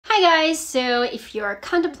Hi guys, so if you're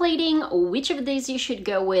contemplating which of these you should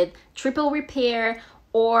go with, triple repair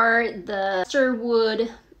or the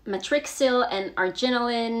Asterwood matrixyl and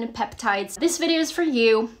arginine peptides, this video is for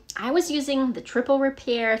you. I was using the triple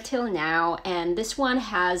repair till now, and this one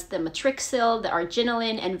has the matrixyl, the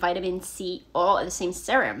arginine, and vitamin C all in the same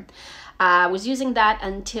serum. I was using that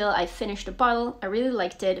until I finished the bottle. I really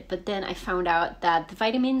liked it, but then I found out that the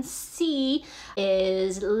vitamin C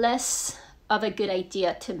is less of a good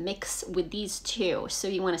idea to mix with these two, so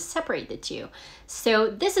you want to separate the two. So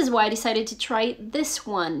this is why I decided to try this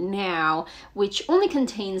one now, which only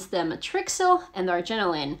contains the matrixyl and the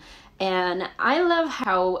arginine. And I love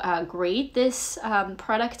how great this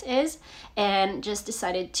product is, and just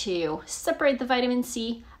decided to separate the vitamin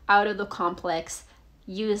C out of the complex,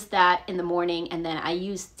 use that in the morning, and then I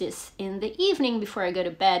use this in the evening before I go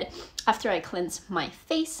to bed after I cleanse my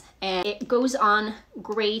face, and it goes on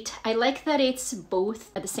great. I like that it's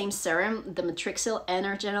both at the same serum, the matrixyl and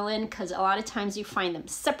arginine, because a lot of times you find them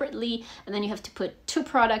separately and then you have to put two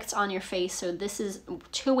products on your face. So this is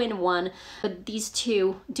 2-in-1, but these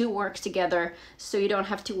two do work together, so you don't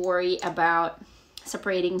have to worry about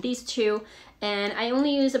separating these two. And I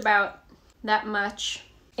only use about that much.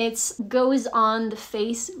 It goes on the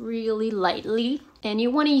face really lightly, and you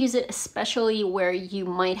want to use it especially where you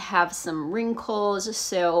might have some wrinkles.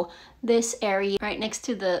 So this area right next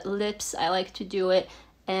to the lips, I like to do it,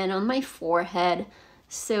 and on my forehead,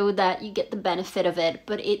 so that you get the benefit of it,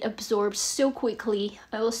 but it absorbs so quickly.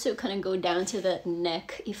 I also kind of go down to the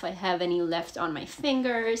neck if I have any left on my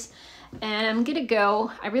fingers. And I'm gonna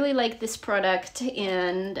go. I really like this product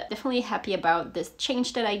and definitely happy about this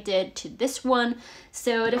change that I did to this one.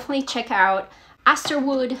 So definitely check out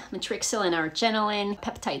Asterwood, matrixyl and arginine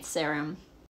peptide serum.